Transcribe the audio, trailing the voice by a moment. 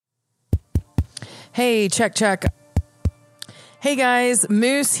Hey, check. Hey guys,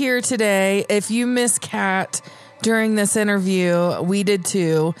 Moose here today. If you miss Kat during this interview, we did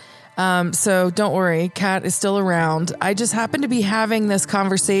too. So don't worry, Kat is still around. I just happened to be having this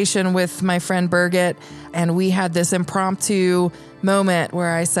conversation with my friend Birgit, and we had this impromptu moment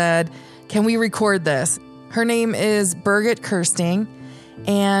where I said, can we record this? Her name is Birgit Kirsting,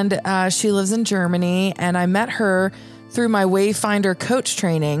 and she lives in Germany, and I met her through my Wayfinder coach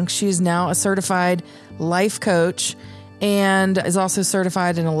training. She's now a certified life coach and is also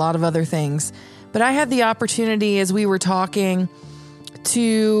certified in a lot of other things. But I had the opportunity, as we were talking,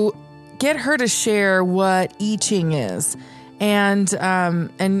 to get her to share what I Ching is. And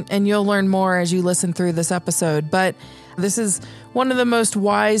you'll learn more as you listen through this episode. But this is one of the most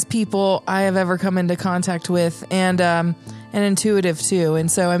wise people I have ever come into contact with, and intuitive too. And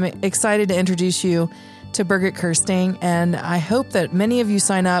so I'm excited to introduce you to Birgit Kirsting, and I hope that many of you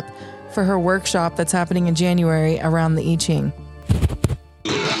sign up for her workshop that's happening in January around the I Ching.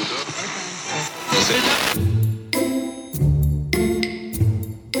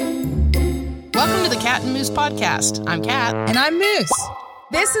 Welcome to the Cat and Moose podcast. I'm Cat. And I'm Moose.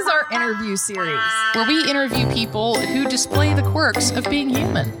 This is our interview series, where we interview people who display the quirks of being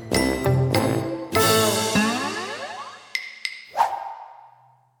human.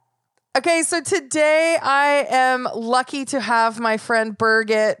 Okay, so today I am lucky to have my friend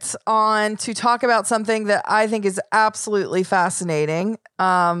Birgit on to talk about something that I think is absolutely fascinating,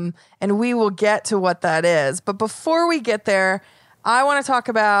 and we will get to what that is. But before we get there, I want to talk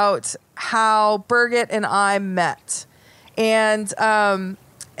about how Birgit and I met. And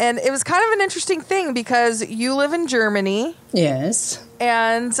it was kind of an interesting thing because you live in Germany. Yes.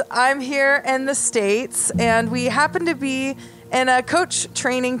 And I'm here in the States, and we happen to be in a coach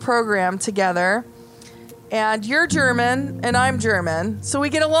training program together. And you're German and I'm German, so we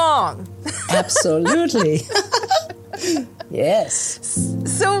get along. Absolutely. Yes.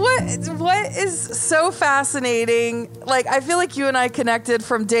 So what is so fascinating? Like, I feel like you and I connected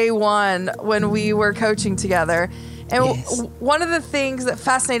from day one when we were coaching together. And yes. One of the things that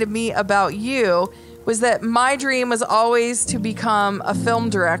fascinated me about you was that my dream was always to become a film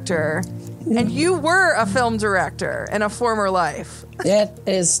director. And you were a film director in a former life. That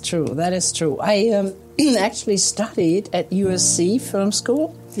is true. I actually studied at USC Film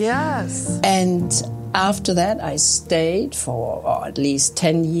School. Yes. And after that, I stayed for at least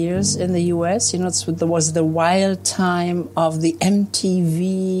 10 years in the U.S. You know, there was the wild time of the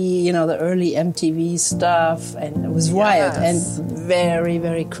MTV, you know, the early MTV stuff. And it was wild and very,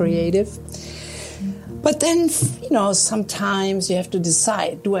 very creative. But then, you know, sometimes you have to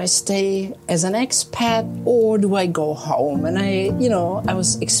decide, do I stay as an expat or do I go home? And I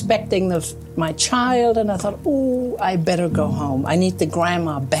was expecting my child, and I thought, oh, I better go home. I need the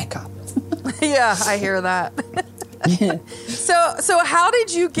grandma backup. Yeah, I hear that. Yeah. So how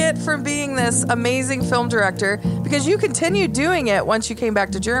did you get from being this amazing film director, because you continued doing it once you came back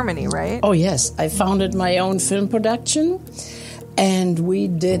to Germany, right? Oh, yes. I founded my own film production, and we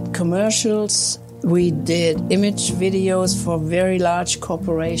did commercials. We did image videos for very large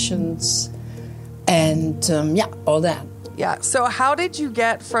corporations and, all that. Yeah. So how did you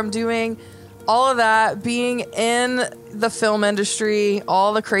get from doing all of that, being in the film industry,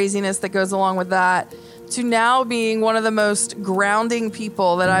 all the craziness that goes along with that, to now being one of the most grounding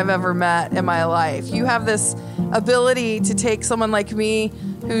people that I've ever met in my life? You have this ability to take someone like me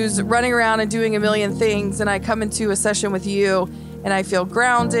who's running around and doing a million things, and I come into a session with you and I feel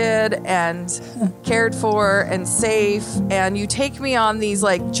grounded and cared for and safe. And you take me on these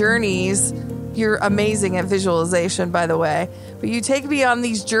like journeys. You're amazing at visualization, by the way. But you take me on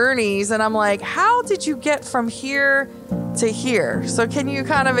these journeys and I'm like, how did you get from here to here? So can you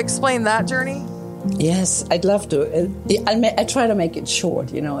kind of explain that journey? Yes, I'd love to. I try to make it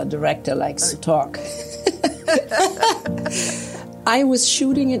short. You know, a director likes to talk. I was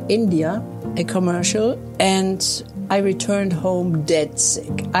shooting in India, a commercial, and I returned home dead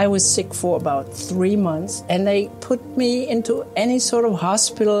sick. I was sick for about 3 months, and they put me into any sort of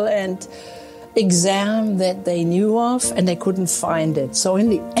hospital and exam that they knew of, and they couldn't find it. So in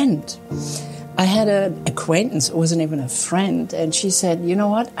the end, I had an acquaintance, it wasn't even a friend, and she said, you know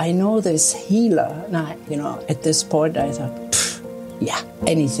what, I know this healer. And at this point I thought,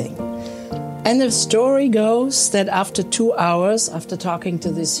 anything. And the story goes that after 2 hours, after talking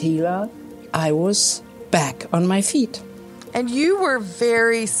to this healer, I was back on my feet. And you were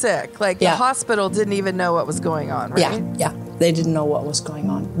very sick. Like the hospital didn't even know what was going on, right? Yeah. They didn't know what was going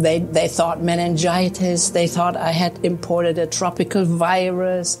on. They thought meningitis. They thought I had imported a tropical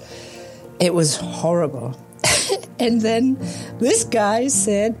virus. It was horrible. And then this guy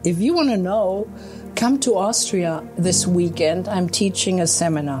said, if you want to know come to Austria this weekend. I'm teaching a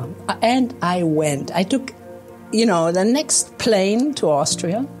seminar. And I went. I took, the next plane to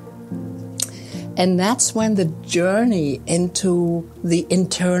Austria. And that's when the journey into the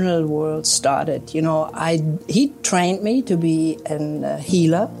internal world started. He trained me to be a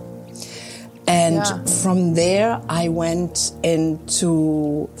healer. And from there, I went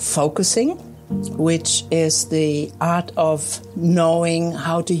into focusing, which is the art of knowing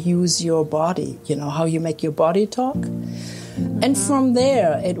how to use your body, how you make your body talk. Mm-hmm. And from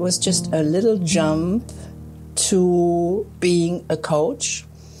there, it was just a little jump to being a coach,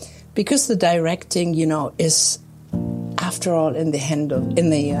 because the directing, is, after all, in the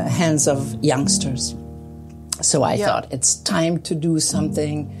hands of youngsters. So I thought it's time to do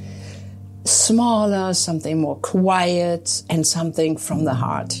something smaller, something more quiet, and something from the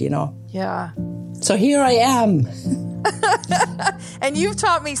heart, Yeah. So here I am. And you've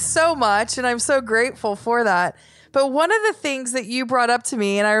taught me so much, and I'm so grateful for that. But one of the things that you brought up to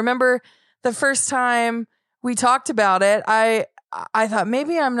me, and I remember the first time we talked about it, I thought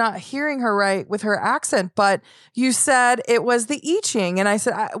maybe I'm not hearing her right with her accent, but you said it was the I Ching. And I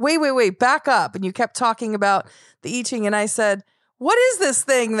said, wait, back up. And you kept talking about the I Ching. And I said, what is this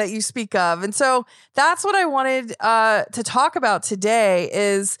thing that you speak of? And so that's what I wanted to talk about today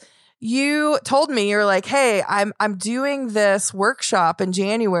is you told me, you're like, hey, I'm doing this workshop in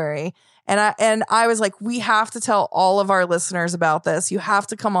January. And I was like, we have to tell all of our listeners about this. You have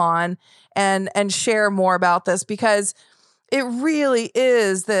to come on and share more about this, because it really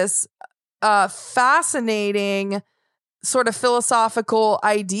is this fascinating sort of philosophical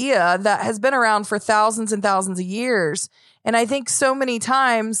idea that has been around for thousands and thousands of years. And I think so many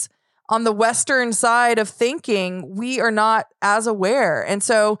times on the Western side of thinking, we are not as aware. And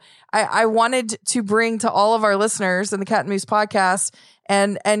so I wanted to bring to all of our listeners in the Cat and Moose podcast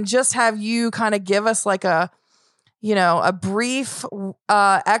and just have you kind of give us like a brief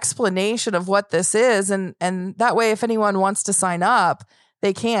explanation of what this is. And that way, if anyone wants to sign up,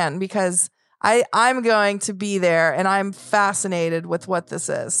 they can, because I'm going to be there and I'm fascinated with what this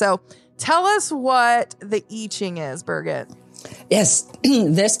is. So tell us what the I Ching is, Birgit. Yes,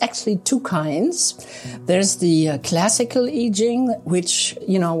 there's actually two kinds. There's the classical I Ching, which,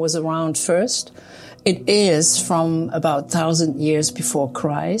 was around first. It is from about 1,000 years before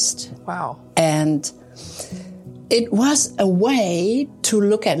Christ. Wow. And it was a way to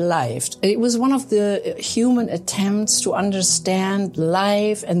look at life. It was one of the human attempts to understand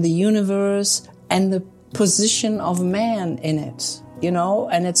life and the universe and the position of man in it,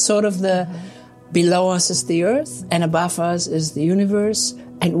 and it's sort of below us is the earth and above us is the universe,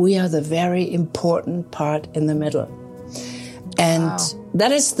 and we are the very important part in the middle. And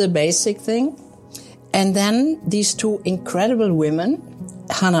that is the basic thing. And then these two incredible women,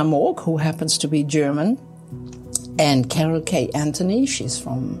 Hannah Moog, who happens to be German, and Carol K. Anthony, she's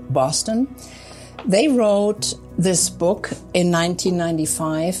from Boston. They wrote this book in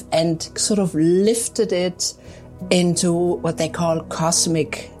 1995 and sort of lifted it into what they call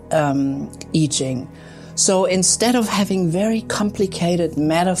cosmic I Ching. So instead of having very complicated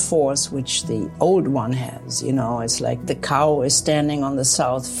metaphors, which the old one has, it's like the cow is standing on the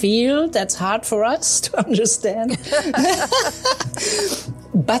south field. That's hard for us to understand.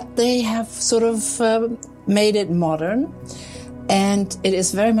 But they have sort of made it modern, and it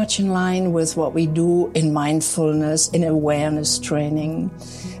is very much in line with what we do in mindfulness, in awareness training.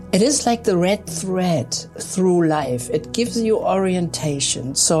 It is like the red thread through life. It gives you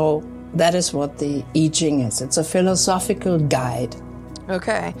orientation. So that is what the I Ching is. It's a philosophical guide.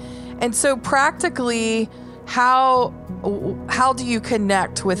 Okay. And so practically, how do you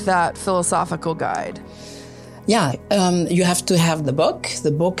connect with that philosophical guide? Yeah, you have to have the book.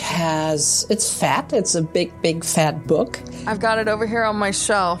 The book it's fat. It's a big fat book. I've got it over here on my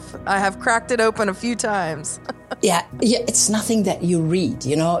shelf. I have cracked it open a few times. Yeah, it's nothing that you read.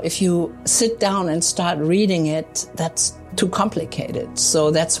 If you sit down and start reading it, that's too complicated.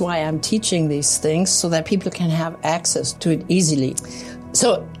 So that's why I'm teaching these things, so that people can have access to it easily.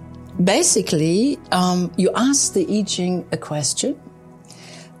 So basically, you ask the I Ching a question,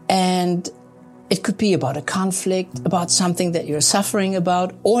 and it could be about a conflict, about something that you're suffering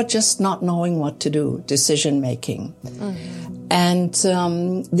about, or just not knowing what to do, decision making. Mm-hmm. And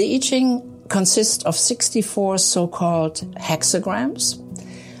the I Ching consists of 64 so-called hexagrams,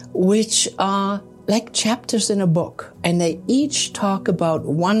 which are like chapters in a book, and they each talk about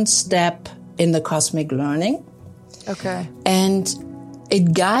one step in the cosmic learning. Okay. And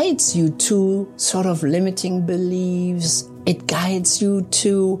it guides you to sort of limiting beliefs. It guides you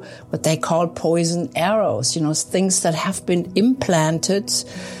to what they call poison arrows, things that have been implanted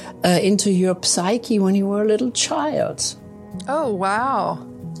into your psyche when you were a little child. Oh, wow.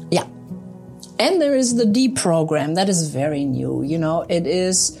 Yeah. And there is the deprogram. That is very new. It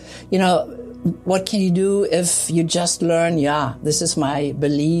is, what can you do if you just learn, this is my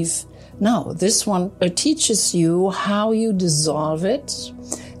belief? No, this one teaches you how you dissolve it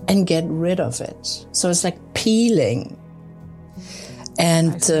and get rid of it. So it's like peeling.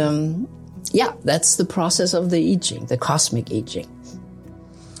 And that's the process of the I Ching, the cosmic I Ching.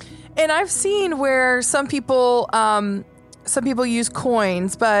 And I've seen where some people use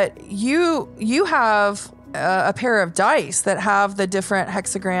coins, but you have a pair of dice that have the different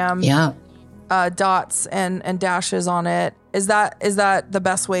hexagram dots and dashes on it. Is that the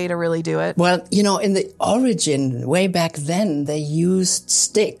best way to really do it? Well, in the origin, way back then, they used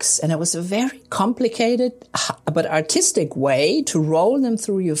sticks, and it was a very complicated but artistic way to roll them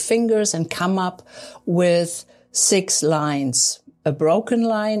through your fingers and come up with 6 lines, a broken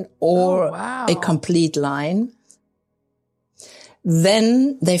line or a complete line.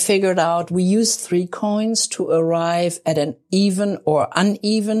 Then they figured out we use 3 coins to arrive at an even or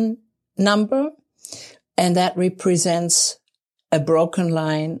uneven number, and that represents a broken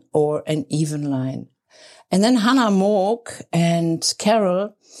line or an even line. And then Hannah Moog and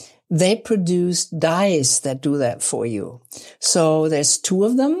Carol, they produced dice that do that for you. So there's 2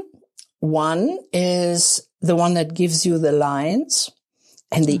 of them. One is the one that gives you the lines,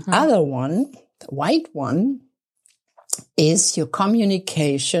 and the other one, the white one, is your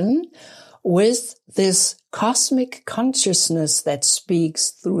communication with this cosmic consciousness that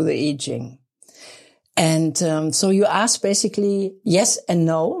speaks through the I Ching. And so you ask basically yes and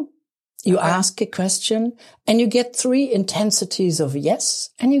no. You ask a question and you get 3 intensities of yes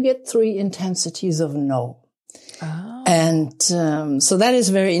and you get 3 intensities of no. Oh. And so that is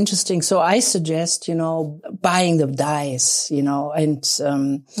very interesting. So I suggest, buying the dice,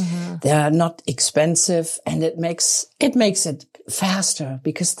 and they are not expensive, and it makes it faster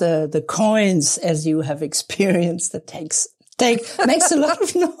because the coins, as you have experienced, that makes a lot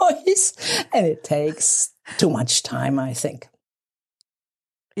of noise, and it takes too much time, I think.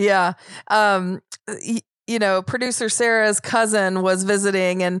 Yeah. Producer Sarah's cousin was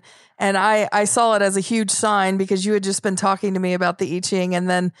visiting, and I saw it as a huge sign because you had just been talking to me about the I Ching, and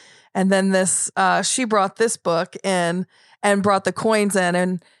then this she brought this book in and brought the coins in,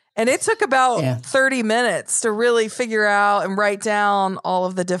 and it took about 30 minutes to really figure out and write down all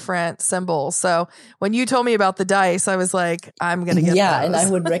of the different symbols. So when you told me about the dice, I was like, I'm going to get those. And I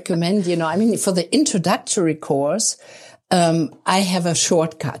would recommend, for the introductory course, I have a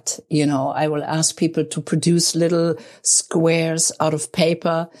shortcut. I will ask people to produce little squares out of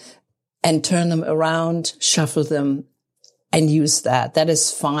paper and turn them around, shuffle them, and use that. That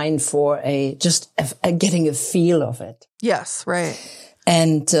is fine for getting a feel of it. Yes, right.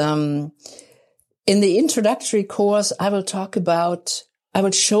 And in the introductory course, I will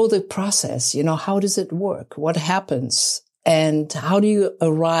show the process. How does it work? What happens? And how do you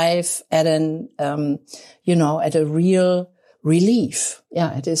arrive at at a real relief?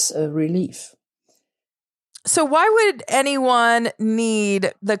 Yeah, it is a relief. So why would anyone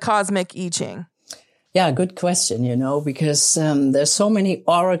need the Cosmic I Ching? Yeah, good question, because there's so many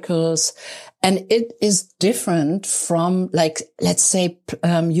oracles, and it is different from, like, let's say,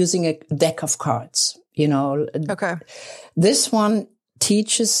 using a deck of cards, Okay. This one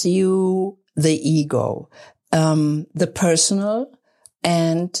teaches you the ego, the personal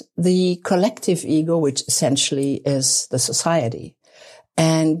and the collective ego, which essentially is the society.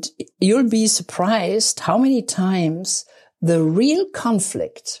 And you'll be surprised how many times the real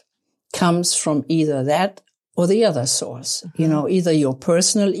conflict comes from either that or the other source. Either your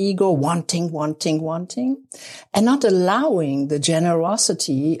personal ego wanting, and not allowing the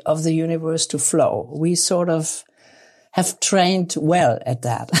generosity of the universe to flow. We sort of have trained well at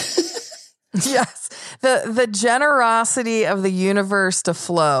that. Yes. The generosity of the universe to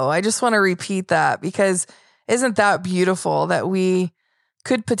flow. I just want to repeat that, because isn't that beautiful that we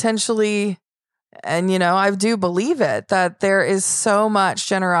could potentially, and I do believe it, that there is so much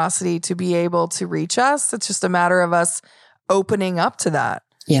generosity to be able to reach us. It's just a matter of us opening up to that.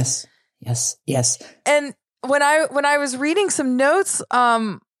 Yes. And when I was reading some notes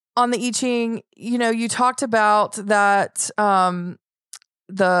on the I Ching, you talked about that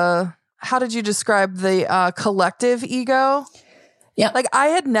how did you describe the collective ego? Yeah. Like, I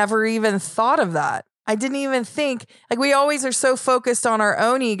had never even thought of that. I didn't even think, like, we always are so focused on our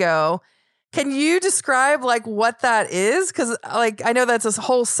own ego. Can you describe, like, what that is? Because, like, I know that's a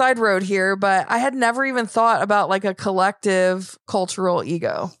whole side road here, but I had never even thought about, like, a collective cultural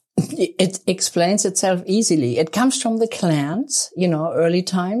ego. It explains itself easily. It comes from the clans, early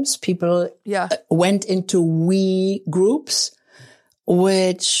times. People went into we groups,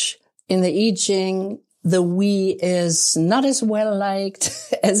 which in the I Ching, the we is not as well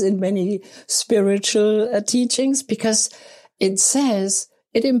liked as in many spiritual teachings, because it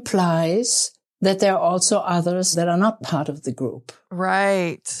implies that there are also others that are not part of the group.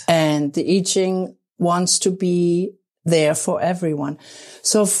 Right. And the I Ching wants to be there for everyone.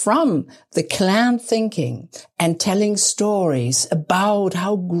 So from the clan thinking and telling stories about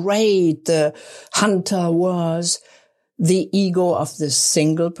how great the hunter was, the ego of the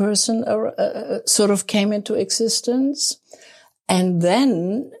single person sort of came into existence. And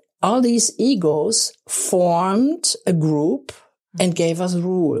then all these egos formed a group and gave us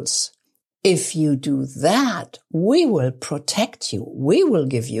rules. If you do that, we will protect you. We will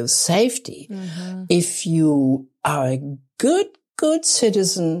give you safety. Mm-hmm. If you are a good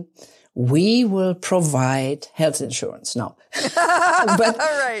citizen, we will provide health insurance. No. But,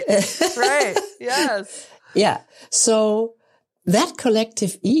 right. Yes. Yeah. So that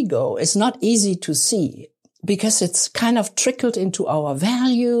collective ego is not easy to see because it's kind of trickled into our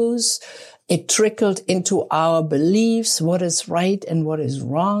values. It trickled into our beliefs, what is right and what is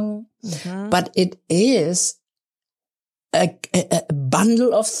wrong. Mm-hmm. But it is a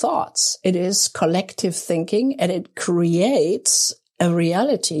bundle of thoughts. It is collective thinking, and it creates a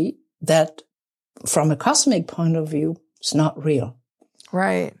reality that from a cosmic point of view is not real.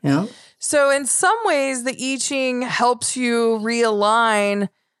 Right. Yeah. So in some ways, the I Ching helps you realign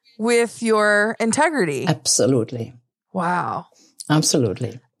with your integrity. Absolutely. Wow.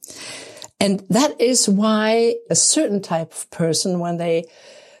 Absolutely. And that is why a certain type of person, when they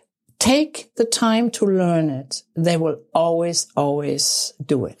take the time to learn it, they will always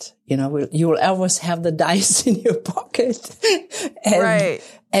do it. You will always have the dice in your pocket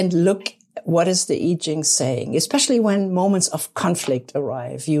and look, what is the I Ching saying? Especially when moments of conflict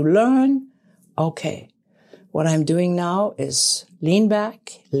arrive. You learn, okay, what I'm doing now is lean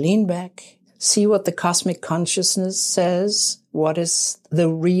back, see what the cosmic consciousness says, what is the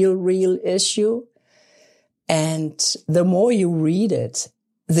real issue. And the more you read it,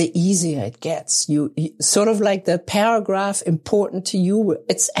 the easier it gets. You sort of like the paragraph important to you.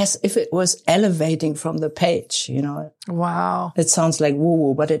 It's as if it was elevating from the page, Wow. It sounds like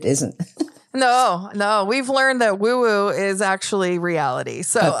woo-woo, but it isn't. No. We've learned that woo-woo is actually reality.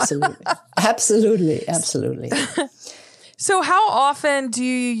 So Absolutely. So how often do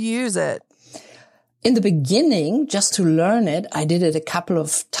you use it? In the beginning, just to learn it, I did it a couple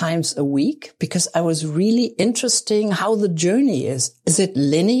of times a week because I was really interested how the journey is. Is it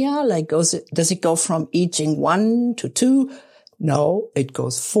linear? Does it go from I Ching 1 to 2? No, it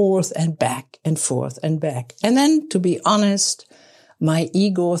goes forth and back and forth and back. And then, to be honest, my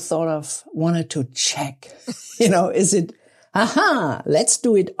ego wanted to check, is it, let's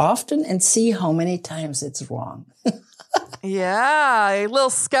do it often and see how many times it's wrong. Yeah, a little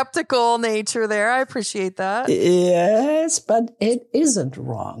skeptical nature there. I appreciate that. Yes, but it isn't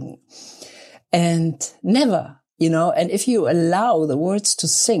wrong. And never, and if you allow the words to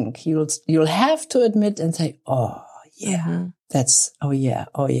sink, you'll have to admit and say, oh, yeah,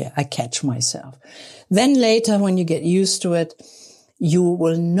 I catch myself. Then later, when you get used to it, you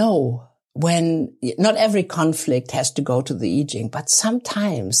will know when not every conflict has to go to the I Ching, but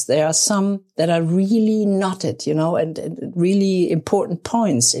sometimes there are some that are really knotted, and really important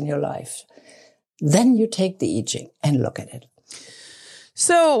points in your life. Then you take the I Ching and look at it.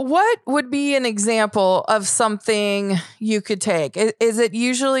 So what would be an example of something you could take? Is it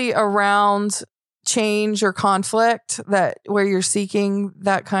usually around change or conflict where you're seeking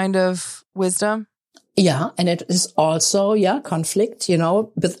that kind of wisdom? Yeah. And it is also, conflict,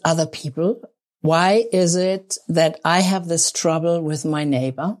 with other people. Why is it that I have this trouble with my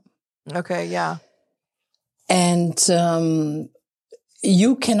neighbor? Okay. Yeah. And,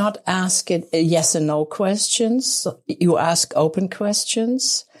 you cannot ask it yes and no questions. You ask open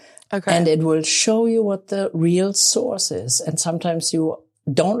questions. Okay. And it will show you what the real source is. And sometimes you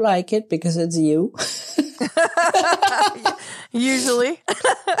don't like it because it's you. Usually.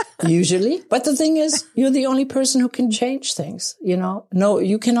 But the thing is, you're the only person who can change things, No,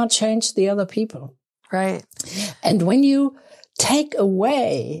 you cannot change the other people. Right. And when you take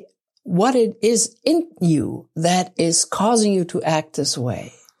away what it is in you that is causing you to act this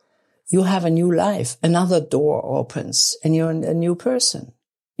way, you have a new life. Another door opens and you're a new person.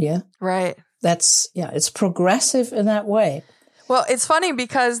 Yeah. Right. It's progressive in that way. Well, it's funny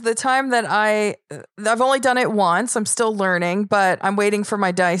because the time that I've only done it once, I'm still learning, but I'm waiting for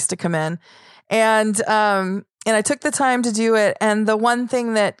my dice to come in. And I took the time to do it. And the one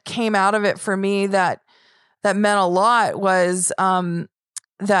thing that came out of it for me that meant a lot was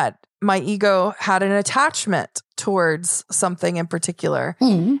that my ego had an attachment towards something in particular.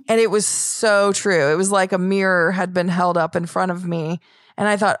 And it was so true. It was like a mirror had been held up in front of me. And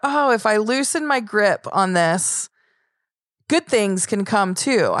I thought, oh, if I loosen my grip on this, good things can come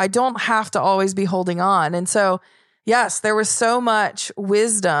too. I don't have to always be holding on. And so, yes, there was so much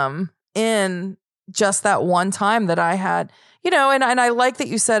wisdom in just that one time that I had, and I like that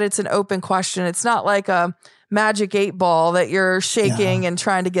you said it's an open question. It's not like a magic 8 ball that you're shaking and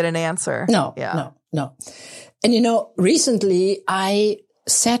trying to get an answer. No. And recently I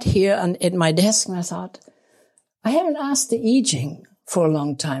sat here at my desk and I thought, I haven't asked the I Ching for a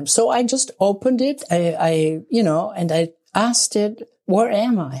long time. So I just opened it. And I asked it, where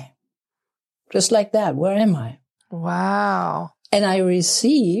am I? Just like that. Where am I? Wow. And I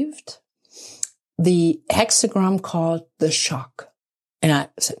received the hexagram called the shock. And I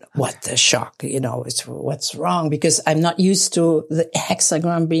said, what the shock? What's wrong? Because I'm not used to the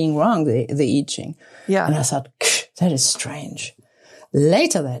hexagram being wrong, the I Ching. Yeah. And I thought, that is strange.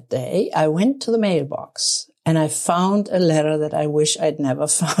 Later that day, I went to the mailbox and I found a letter that I wish I'd never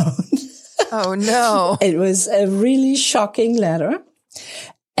found. Oh, no. It was a really shocking letter.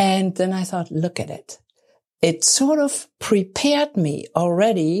 And then I thought, look at it. It sort of prepared me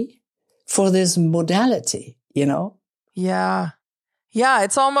already for this modality, Yeah. Yeah.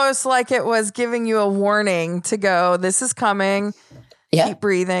 It's almost like it was giving you a warning to go, this is coming. Yeah. Keep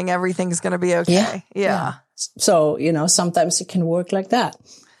breathing. Everything's going to be okay. Yeah. So, sometimes it can work like that.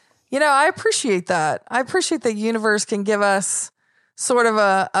 I appreciate that. I appreciate the universe can give us sort of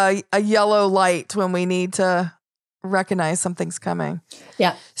a yellow light when we need to recognize something's coming.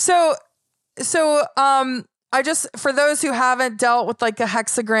 Yeah. So, I just, for those who haven't dealt with like a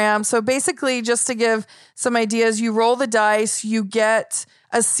hexagram, so basically just to give some ideas, you roll the dice, you get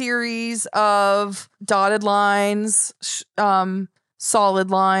a series of dotted lines,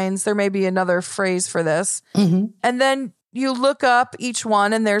 solid lines. There may be another phrase for this. Mm-hmm. And then you look up each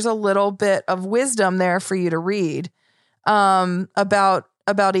one and there's a little bit of wisdom there for you to read about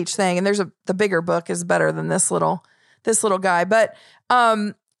each thing. And the bigger book is better than this little guy. But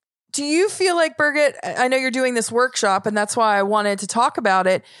do you feel like, Birgit, I know you're doing this workshop and that's why I wanted to talk about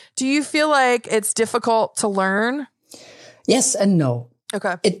it. Do you feel like it's difficult to learn? Yes and no.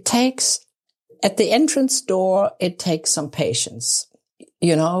 Okay. It takes, at the entrance door, it takes some patience.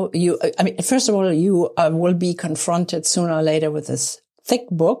 First of all, you will be confronted sooner or later with this thick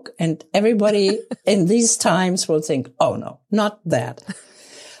book and everybody in these times will think, oh no, not that.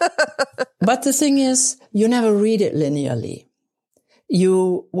 But the thing is, you never read it linearly.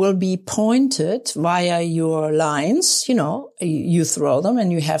 You will be pointed via your lines, you throw them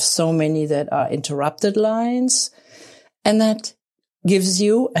and you have so many that are interrupted lines. And that gives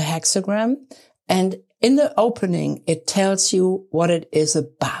you a hexagram. And in the opening, it tells you what it is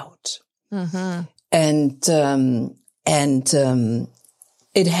about. Mm-hmm. And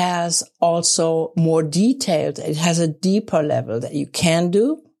it has also more detailed, it has a deeper level that you can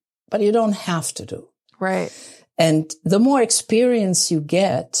do, but you don't have to do. Right. And the more experience you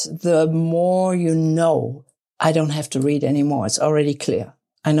get, the more you know, I don't have to read anymore. It's already clear.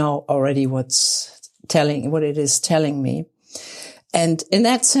 I know already what it is telling me. And in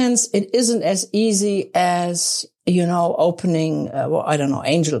that sense, it isn't as easy as, opening,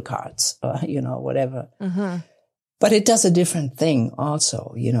 angel cards, whatever. Mm-hmm. But it does a different thing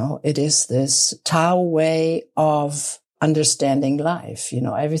also, it is this Tao way of understanding life.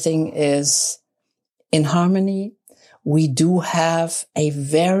 Everything is in harmony. We do have a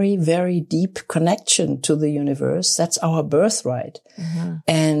very, very deep connection to the universe. That's our birthright. Mm-hmm.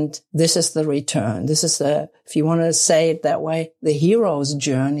 And this is the return. This is if you want to say it that way, the hero's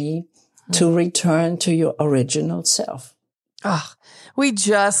journey to return to your original self. Oh, we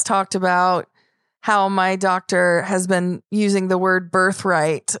just talked about how my doctor has been using the word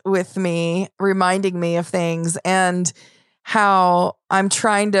birthright with me, reminding me of things, and how I'm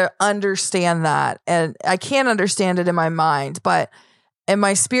trying to understand that. And I can't understand it in my mind, but in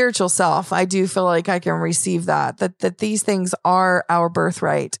my spiritual self, I do feel like I can receive that these things are our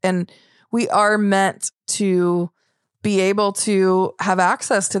birthright. And we are meant to be able to have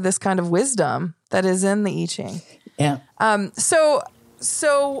access to this kind of wisdom that is in the I Ching. Yeah. So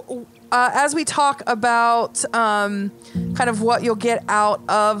as we talk about kind of what you'll get out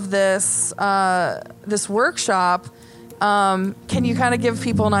of this this workshop, can you kind of give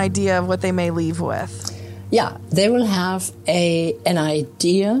people an idea of what they may leave with? Yeah, they will have an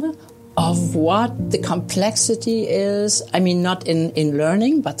idea of what the complexity is. I mean, not in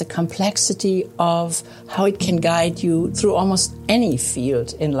learning, but the complexity of how it can guide you through almost any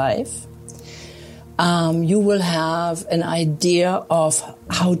field in life. You will have an idea of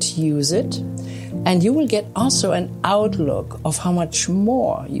how to use it, and you will get also an outlook of how much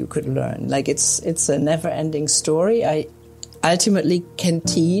more you could learn. Like it's a never-ending story. I ultimately can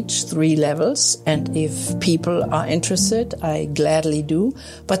teach 3 levels, and if people are interested, I gladly do.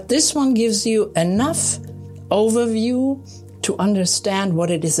 But this one gives you enough overview to understand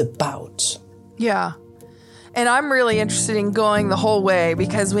what it is about. Yeah. And I'm really interested in going the whole way,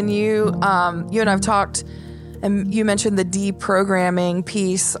 because when you and I've talked, and you mentioned the deprogramming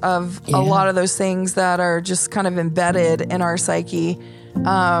piece of a lot of those things that are just kind of embedded in our psyche.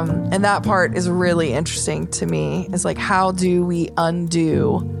 And that part is really interesting to me. It's like, how do we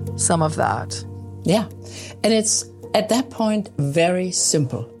undo some of that? Yeah. And it's at that point very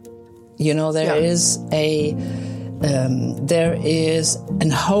simple. You know, there is a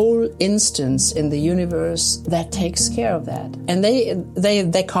whole instance in the universe that takes care of that. And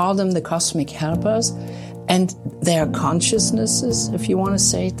they call them the cosmic helpers. And they are consciousnesses, if you want to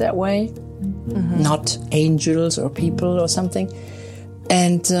say it that way, not angels or people or something.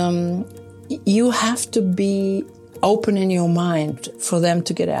 And you have to be open in your mind for them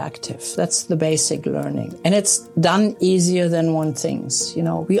to get active. That's the basic learning. And it's done easier than one thinks. You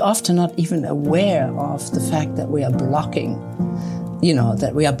know, we're often not even aware of the fact that we are blocking,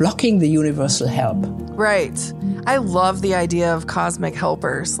 that we are blocking the universal help. Right. I love the idea of cosmic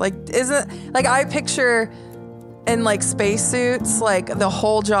helpers. Like, I picture in like spacesuits, like the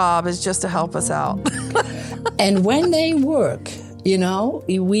whole job is just to help us out. And when they work, the I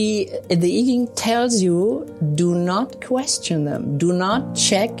Ching tells you, do not question them. Do not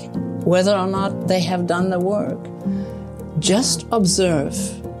check whether or not they have done the work. Just observe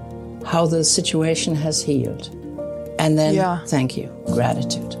how the situation has healed. And then thank you.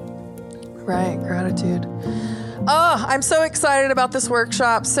 Gratitude. Right. Gratitude. Oh, I'm so excited about this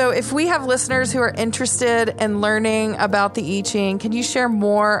workshop. So if we have listeners who are interested in learning about the I Ching, can you share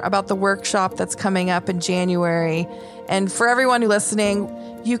more about the workshop that's coming up in January? And for everyone who's listening,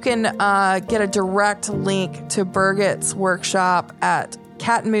 you can get a direct link to Birgit's workshop at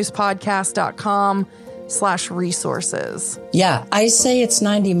catandmoosepodcast.com/resources. Yeah, I say it's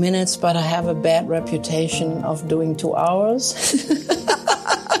 90 minutes, but I have a bad reputation of doing 2 hours.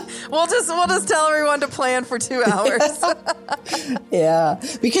 We'll just tell everyone to plan for 2 hours. Yeah,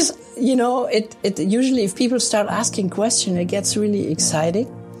 because, it usually, if people start asking questions, it gets really exciting.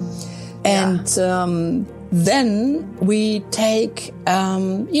 And then we take,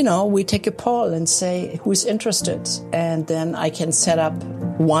 we take a poll and say who's interested. And then I can set up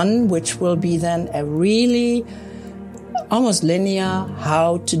one, which will be then a really almost linear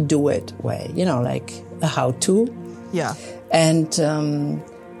how to do it way, like a how-to. Yeah. And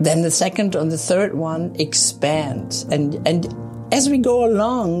then the second and the third one expand. And as we go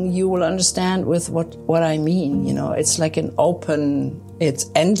along, you will understand with what I mean. It's like it's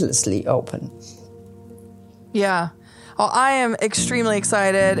endlessly open. Yeah. Well, I am extremely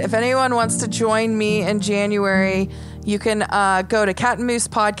excited. If anyone wants to join me in January, you can go to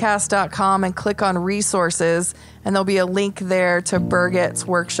catandmoosepodcast.com and click on resources, and there'll be a link there to Birgit's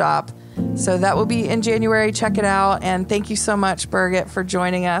workshop. So that will be in January. Check it out. And thank you so much, Birgit, for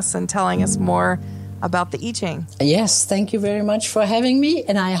joining us and telling us more about the I Ching. Yes, thank you very much for having me.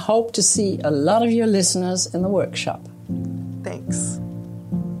 And I hope to see a lot of your listeners in the workshop. Thanks.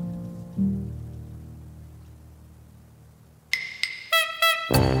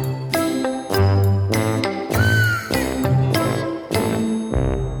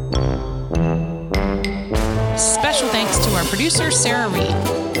 Special thanks to our producer, Sarah Reed.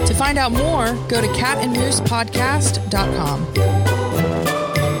 To find out more, go to catandmoosepodcast.com.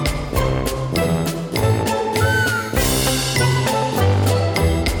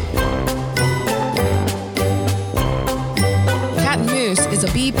 Cat and Moose is a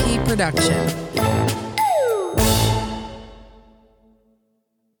BP production.